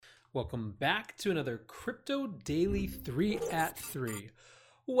Welcome back to another Crypto Daily 3 at 3.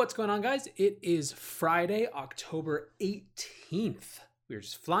 What's going on, guys? It is Friday, October 18th. We're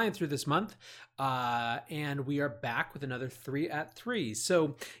just flying through this month, and we are back with another 3 at 3.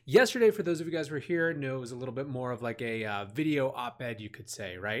 So yesterday, for those of you guys who were here, know it was a little bit more of like a video op-ed, you could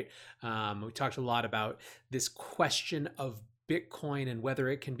say, right? We talked a lot about this question of Bitcoin and whether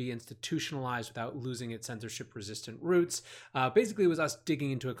it can be institutionalized without losing its censorship-resistant roots. Basically, it was us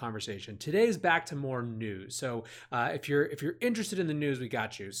digging into a conversation. Today is back to more news. So if you're interested in the news, we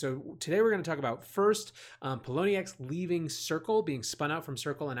got you. So today we're going to talk about first Poloniex leaving Circle, being spun out from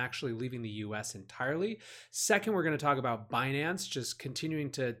Circle and actually leaving the US entirely. Second, we're going to talk about Binance just continuing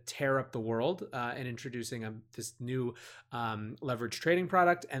to tear up the world and introducing this new leverage trading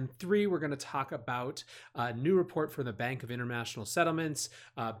product. And three, we're going to talk about a new report from the Bank of International Settlements,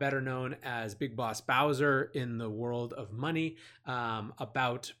 better known as Big Boss Bowser in the world of money,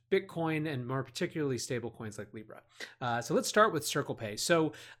 about Bitcoin and more particularly stablecoins like Libra. So let's start with Circle Pay.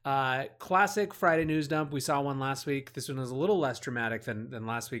 So classic Friday news dump. We saw one last week. This one was a little less dramatic than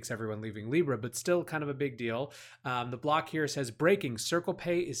last week's everyone leaving Libra, but still kind of a big deal. The block here says, breaking, Circle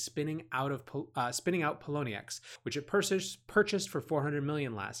Pay is spinning out Poloniex, which it purchased for $400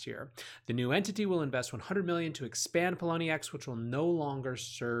 million last year. The new entity will invest $100 million to expand Poloniex, which will no longer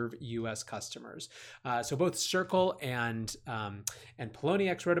serve U.S. customers. So both Circle and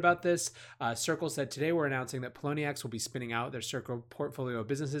Poloniex wrote about this. Circle said, today we're announcing that Poloniex will be spinning out their Circle portfolio of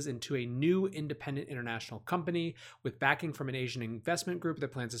businesses into a new independent international company with backing from an Asian investment group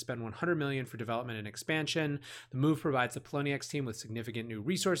that plans to spend $100 million for development and expansion. The move provides the Poloniex team with significant new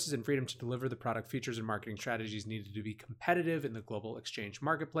resources and freedom to deliver the product features and marketing strategies needed to be competitive in the global exchange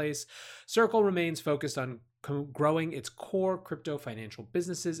marketplace. Circle remains focused on growing its core crypto financial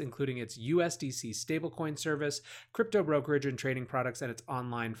businesses, including its USDC stablecoin service, crypto brokerage and trading products, and its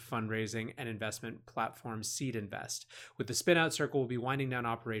online fundraising and investment platform Seed Invest. With the spinout, Circle will be winding down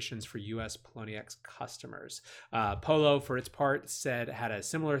operations for US Poloniex customers. Polo, for its part, had a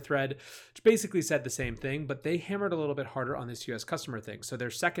similar thread, which basically said the same thing, but they hammered a little bit harder on this US customer thing. So their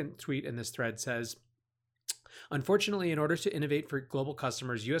second tweet in this thread says, unfortunately, in order to innovate for global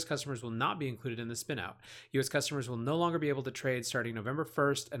customers, U.S. customers will not be included in the spinout. U.S. customers will no longer be able to trade starting November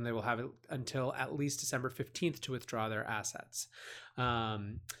 1st, and they will have it until at least December 15th to withdraw their assets.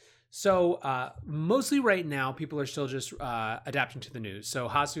 So mostly right now, people are still just adapting to the news. So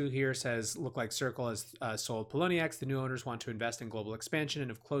Hasu here says, look like Circle has sold Poloniex. The new owners want to invest in global expansion and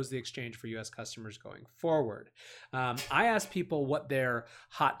have closed the exchange for U.S. customers going forward. I asked people what their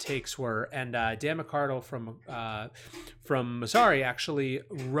hot takes were, and Dan McCardle from Masari actually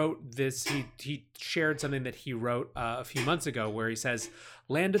wrote this. He shared something that he wrote a few months ago where he says,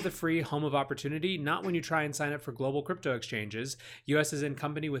 land of the free, home of opportunity, not when you try and sign up for global crypto exchanges. U.S. is in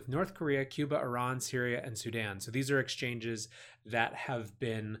company with North Korea, Cuba, Iran, Syria, and Sudan. So these are exchanges that have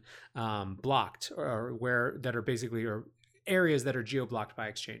been blocked or areas that are geo-blocked by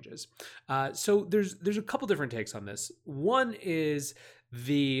exchanges. So there's a couple different takes on this. One is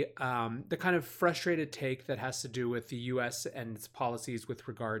the kind of frustrated take that has to do with the U.S. and its policies with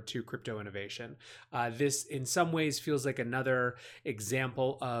regard to crypto innovation. This, in some ways, feels like another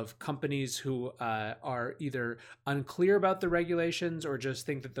example of companies who are either unclear about the regulations or just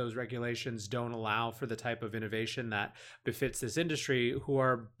think that those regulations don't allow for the type of innovation that befits this industry, who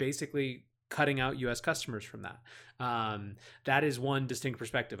are basically cutting out U.S. customers from that. That is one distinct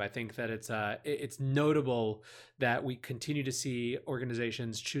perspective. I think that it's notable that we continue to see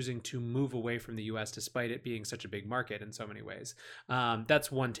organizations choosing to move away from the U.S. despite it being such a big market in so many ways.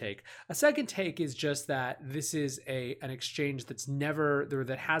 That's one take. A second take is just that this is an exchange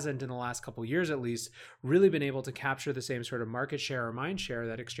that hasn't in the last couple of years at least really been able to capture the same sort of market share or mind share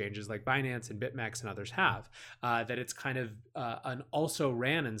that exchanges like Binance and BitMEX and others have. That it's kind of an also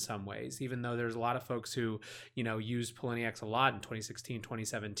ran in some ways, even though there's a lot of folks who used Poloniex a lot in 2016,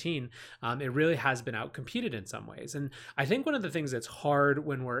 2017, it really has been outcompeted in some ways. And I think one of the things that's hard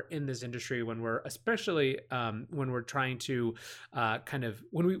when we're in this industry, when we're trying to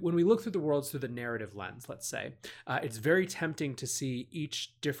when we look through the world through the narrative lens, let's say, it's very tempting to see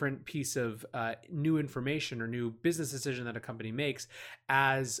each different piece of new information or new business decision that a company makes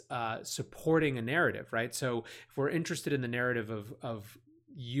as supporting a narrative, right? So if we're interested in the narrative of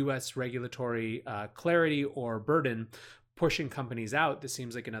U.S. regulatory clarity or burden pushing companies out, this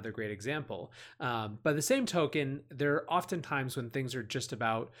seems like another great example. By the same token, there are often times when things are just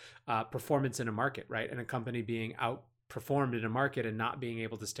about performance in a market, right? And a company being performed in a market and not being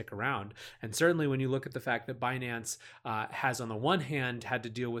able to stick around. And certainly when you look at the fact that Binance has on the one hand had to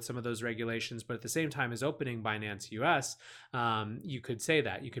deal with some of those regulations, but at the same time is opening Binance US, you could say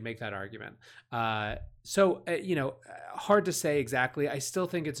that, you could make that argument. Hard to say exactly. I still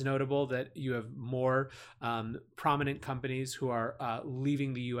think it's notable that you have more prominent companies who are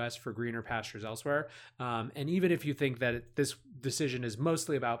leaving the US for greener pastures elsewhere. And even if you think that this decision is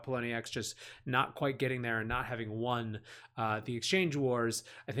mostly about Poloniex just not quite getting there and not having won the exchange wars,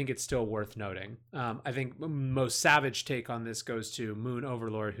 I think it's still worth noting. I think most savage take on this goes to Moon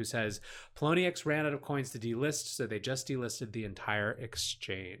Overlord, who says Poloniex ran out of coins to delist, so they just delisted the entire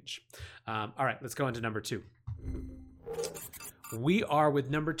exchange. All right, let's go into number 2. We are with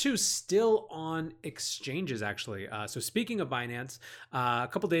number 2 still on exchanges, actually. So speaking of Binance, a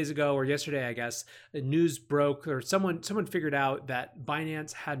couple days ago or yesterday, I guess, news broke, or someone figured out that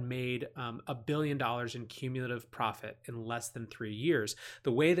Binance had made $1 billion in cumulative profit in less than 3 years.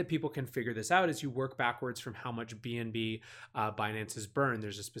 The way that people can figure this out is you work backwards from how much BNB Binance has burned.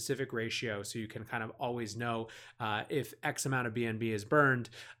 There's a specific ratio, so you can kind of always know if X amount of BNB is burned,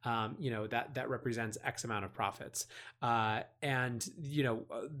 that represents X amount of profits. And,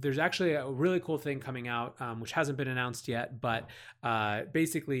 there's actually a really cool thing coming out, which hasn't been announced yet, but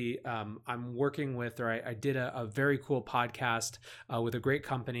basically I'm working with, or I did a very cool podcast with a great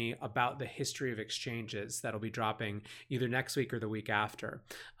company about the history of exchanges that'll be dropping either next week or the week after.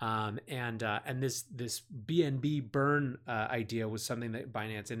 And this BNB burn idea was something that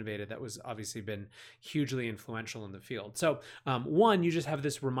Binance innovated that was obviously been hugely influential in the field. So one, you just have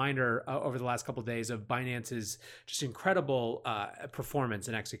this reminder over the last couple of days of Binance's just incredible performance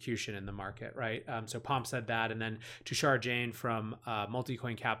and execution in the market, right? So Pomp said that, and then Tushar Jain from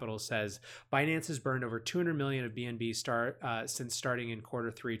Multicoin Capital says Binance has burned over 200 million of BNB since starting in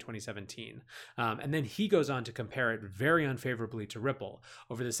Q3 2017. And then he goes on to compare it very unfavorably to Ripple.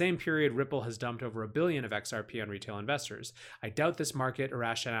 Over the same period, Ripple has dumped over $1 billion of XRP on retail investors. I doubt this market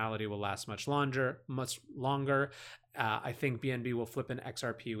irrationality will last much longer. I think BNB will flip an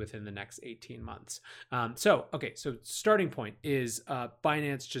XRP within the next 18 months. So starting point is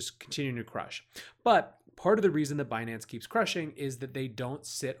Binance just continuing to crush. But part of the reason that Binance keeps crushing is that they don't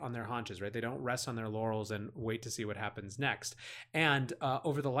sit on their haunches, right? They don't rest on their laurels and wait to see what happens next. And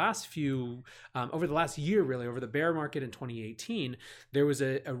over the last year, really, over the bear market in 2018, there was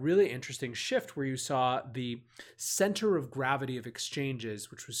a really interesting shift where you saw the center of gravity of exchanges,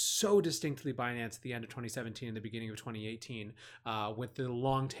 which was so distinctly Binance at the end of 2017 and the beginning of 2018, with the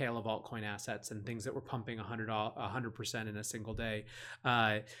long tail of altcoin assets and things that were pumping 100% in a single day.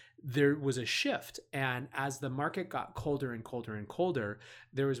 There was a shift, and as the market got colder and colder and colder,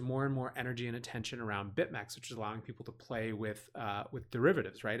 there was more and more energy and attention around BitMEX, which is allowing people to play with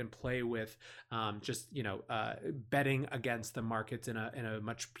derivatives, right, and play with betting against the markets in a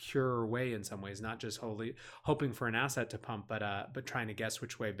much purer way in some ways, not just wholly hoping for an asset to pump, but trying to guess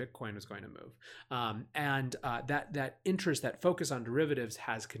which way Bitcoin was going to move. That interest, that focus on derivatives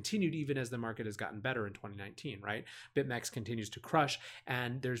has continued even as the market has gotten better in 2019, right? BitMEX continues to crush,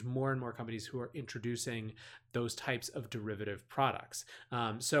 and there's more and more companies who are introducing those types of derivative products.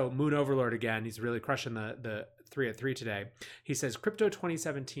 So Moon Overlord, again, he's really crushing the 3 at 3 today. He says, Crypto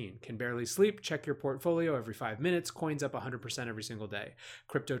 2017, can barely sleep, check your portfolio every 5 minutes, coins up 100% every single day.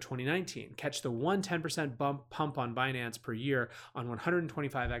 Crypto 2019, catch the 110% pump on Binance per year on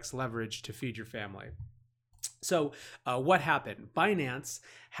 125x leverage to feed your family. So what happened? Binance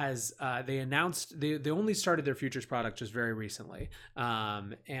has, they announced, they only started their futures product just very recently.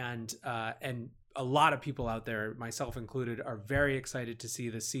 And a lot of people out there, myself included, are very excited to see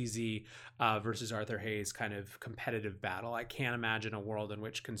the CZ versus Arthur Hayes kind of competitive battle. I can't imagine a world in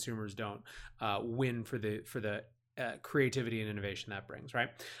which consumers don't win for the creativity and innovation that brings, right?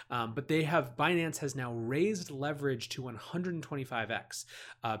 But Binance has now raised leverage to 125x.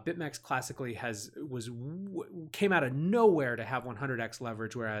 BitMEX classically came out of nowhere to have 100x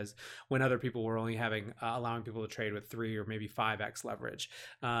leverage, whereas when other people were only allowing people to trade with 3 or maybe 5x leverage.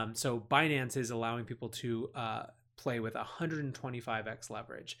 So Binance is allowing people to play with 125x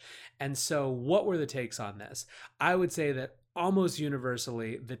leverage. And so what were the takes on this? I would say that almost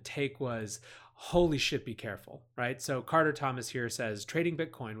universally the take was, holy shit, be careful, right? So Carter Thomas here says, trading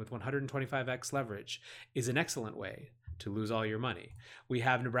Bitcoin with 125x leverage is an excellent way to lose all your money. We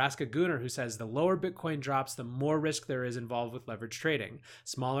have Nebraska Gooner who says, the lower Bitcoin drops, the more risk there is involved with leverage trading.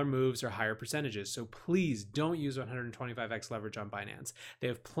 Smaller moves are higher percentages. So please don't use 125x leverage on Binance. They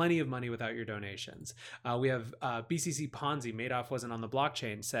have plenty of money without your donations. We have BCC Ponzi, Madoff wasn't on the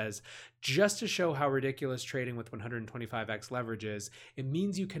blockchain, says, Just to show how ridiculous trading with 125x leverage is, it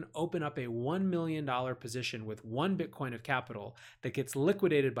means you can open up a $1 million position with 1 Bitcoin of capital that gets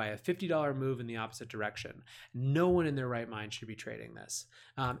liquidated by a $50 move in the opposite direction. No one in their right mind should be trading this.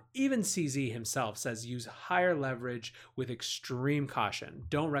 Even CZ himself says use higher leverage with extreme caution.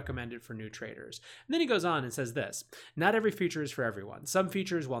 Don't recommend it for new traders. And then he goes on and says this: not every feature is for everyone. Some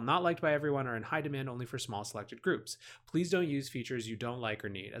features, while not liked by everyone, are in high demand only for small selected groups. Please don't use features you don't like or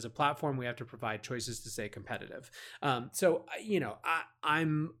need. As a platform, we have to provide choices to stay competitive. So,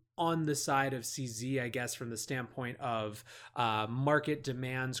 I'm on the side of CZ, I guess, from the standpoint of market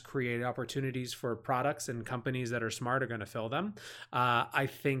demands create opportunities for products, and companies that are smart are going to fill them. I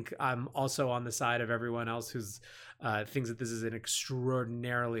think I'm also on the side of everyone else who's thinks that this is an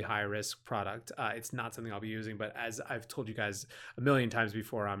extraordinarily high risk product. It's not something I'll be using, but as I've told you guys a million times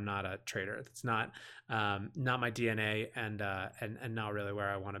before, I'm not a trader. It's not my DNA, and not really where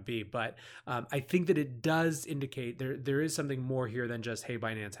I want to be. But I think that it does indicate there is something more here than just, hey,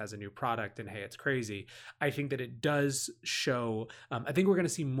 Binance has a new product and hey, it's crazy. I think that it does show, I think we're going to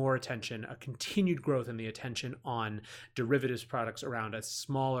see more attention, a continued growth in the attention on derivatives products around a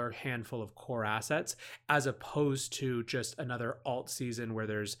smaller handful of core assets, as opposed to just another alt season where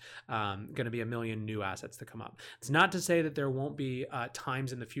there's going to be a million new assets to come up. It's not to say that there won't be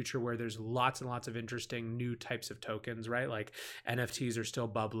times in the future where there's lots and lots of interesting new types of tokens, right? Like NFTs are still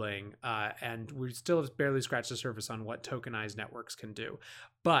bubbling, and we still have barely scratched the surface on what tokenized networks can do.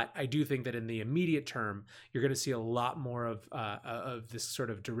 But I do think that in the immediate term, you're going to see a lot more of this sort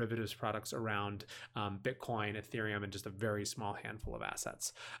of derivatives products around Bitcoin, Ethereum, and just a very small handful of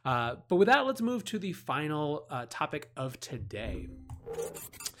assets. But with that, let's move to the final topic of today.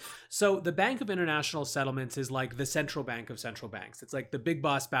 So the Bank of International Settlements is like the central bank of central banks. It's like the big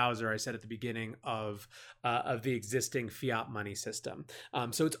boss Bowser I said at the beginning of the existing fiat money system.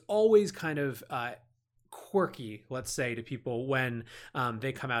 So it's always kind of quirky, let's say, to people when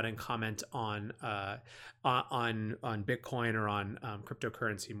they come out and comment on Bitcoin or on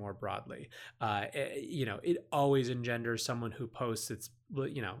cryptocurrency more broadly. It always engenders someone who posts. It's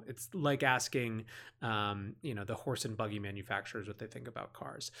like asking the horse and buggy manufacturers what they think about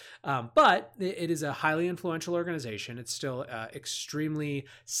cars. But it is a highly influential organization. It's still extremely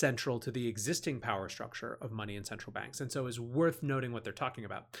central to the existing power structure of money in central banks, and so is worth noting what they're talking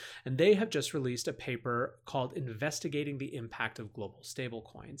about. And they have just released a paper called "Investigating the Impact of Global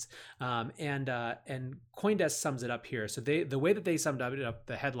Stablecoins," and CoinDesk sums it up here. So the way that they summed it up,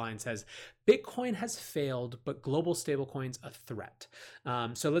 the headline says, "Bitcoin has failed, but global stablecoins a threat."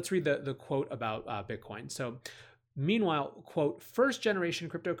 So let's read the quote about Bitcoin. So, meanwhile, quote, "First generation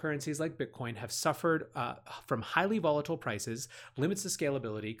cryptocurrencies like Bitcoin have suffered from highly volatile prices, limits to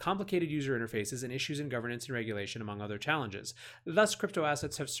scalability, complicated user interfaces, and issues in governance and regulation, among other challenges. Thus, crypto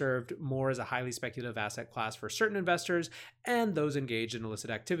assets have served more as a highly speculative asset class for certain investors and those engaged in illicit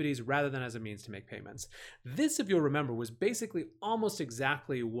activities rather than as a means to make payments." This, if you'll remember, was basically almost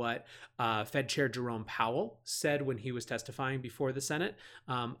exactly what Fed Chair Jerome Powell said when he was testifying before the Senate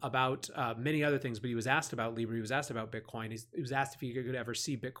about many other things, but he was asked about Libra, he was asked about Bitcoin. He was asked if he could ever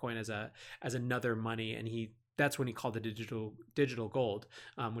see Bitcoin as another money, and that's when he called it digital gold,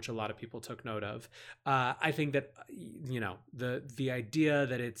 which a lot of people took note of. I think that the idea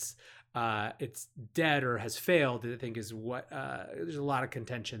that it's dead or has failed, I think, is what there's a lot of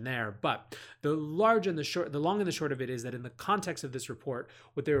contention there. But the long and the short of it is that in the context of this report,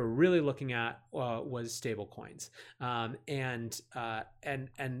 what they were really looking at was stable coins, and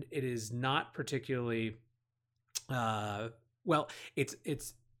it is not particularly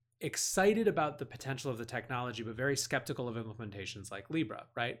it's excited about the potential of the technology, but very skeptical of implementations like Libra,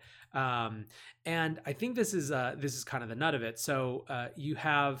 right? And I think this is kind of the nut of it. So you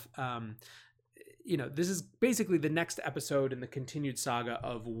have this is basically the next episode in the continued saga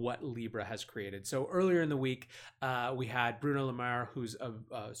of what Libra has created. So earlier in the week, we had Bruno Le Maire, who's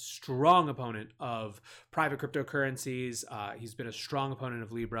a strong opponent of private cryptocurrencies. He's been a strong opponent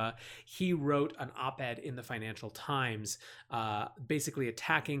of Libra. He wrote an op-ed in the Financial Times, basically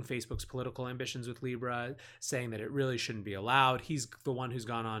attacking Facebook's political ambitions with Libra, saying that it really shouldn't be allowed. He's the one who's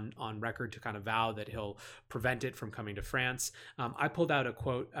gone on record to kind of vow that he'll prevent it from coming to France. I pulled out a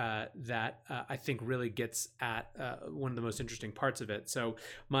quote that I think really gets at one of the most interesting parts of it. So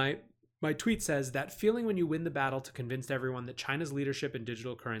my tweet says, "That feeling when you win the battle to convince everyone that China's leadership in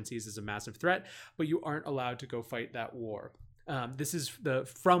digital currencies is a massive threat, but you aren't allowed to go fight that war." This is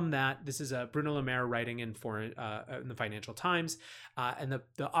Bruno Le Maire writing in the Financial Times, and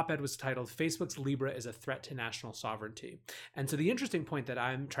the op-ed was titled "Facebook's Libra is a Threat to National Sovereignty." And so the interesting point that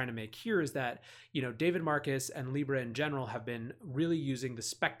I'm trying to make here is that, David Marcus and Libra in general have been really using the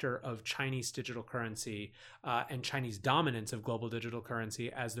specter of Chinese digital currency and Chinese dominance of global digital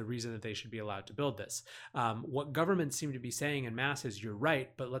currency as the reason that they should be allowed to build this. What governments seem to be saying en masse is, you're right,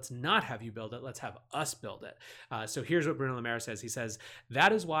 but let's not have you build it. Let's have us build it. So here's what Bruno Le Maire says. He says,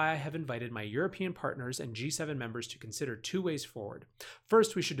 "That is why I have invited my European partners and G7 members to consider two ways forward.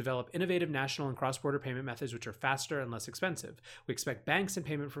 First, we should develop innovative national and cross-border payment methods which are faster and less expensive. We expect banks and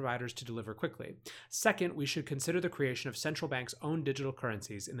payment providers to deliver quickly. Second, we should consider the creation of central banks' own digital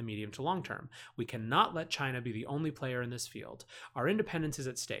currencies in the medium to long term. We cannot let China be the only player in this field. Our independence is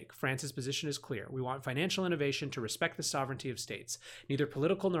at stake. France's position is clear. We want financial innovation to respect the sovereignty of states. Neither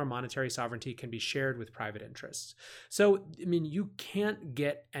political nor monetary sovereignty can be shared with private interests." So, you can't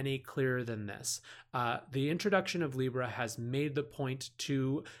get any clearer than this. The introduction of Libra has made the point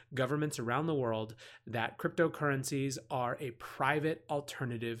to governments around the world that cryptocurrencies are a private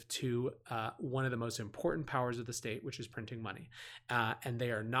alternative to one of the most important powers of the state, which is printing money. And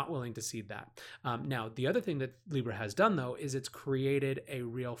they are not willing to cede that. Now, the other thing that Libra has done, though, is it's created a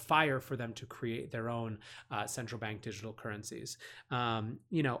real fire for them to create their own central bank digital currencies.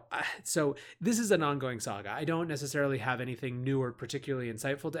 So this is an ongoing saga. I don't necessarily have anything new or particularly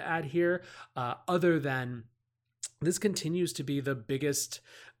insightful to add here, other than this continues to be the biggest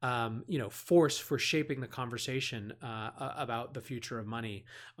force for shaping the conversation about the future of money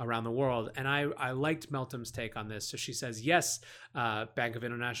around the world. And I liked Meltem's take on this. So she says, "Yes, Bank of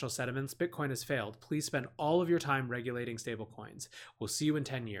International Settlements, Bitcoin has failed. Please spend all of your time regulating stablecoins. We'll see you in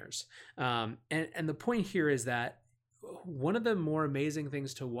 10 years. And the point here is that one of the more amazing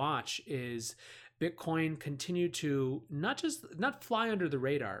things to watch is Bitcoin continue to not fly under the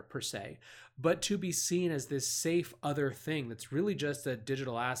radar per se, but to be seen as this safe other thing that's really just a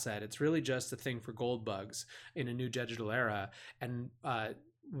digital asset. It's really just a thing for gold bugs in a new digital era. And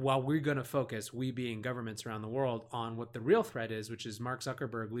while we're going to focus, we being governments around the world, on what the real threat is, which is Mark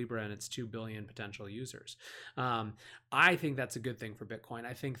Zuckerberg, Libra, and its 2 billion potential users. I think that's a good thing for Bitcoin.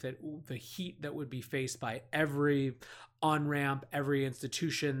 I think that the heat that would be faced by every on-ramp, every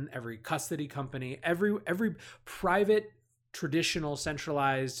institution, every custody company, every private, traditional,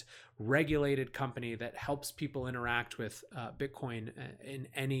 centralized, regulated company that helps people interact with Bitcoin in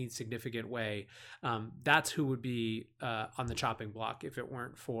any significant way, that's who would be on the chopping block if it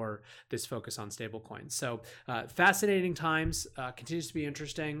weren't for this focus on stablecoins. So fascinating times, continues to be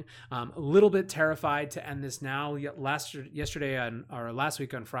interesting. A little bit terrified to end this now. Last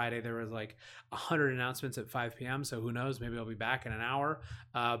week on Friday, there was like 100 announcements at 5 p.m. So who knows? Maybe I'll be back in an hour.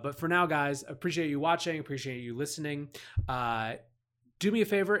 But for now, guys, appreciate you watching. Appreciate you listening. Do me a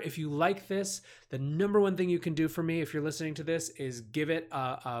favor, if you like this, the number one thing you can do for me if you're listening to this is give it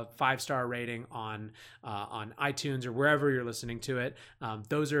a 5-star rating on iTunes or wherever you're listening to it.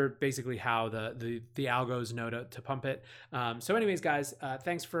 Those are basically how the algos know to pump it. So anyways, guys,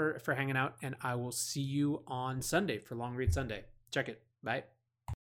 thanks for hanging out, and I will see you on Sunday for Long Read Sunday. Check it. Bye.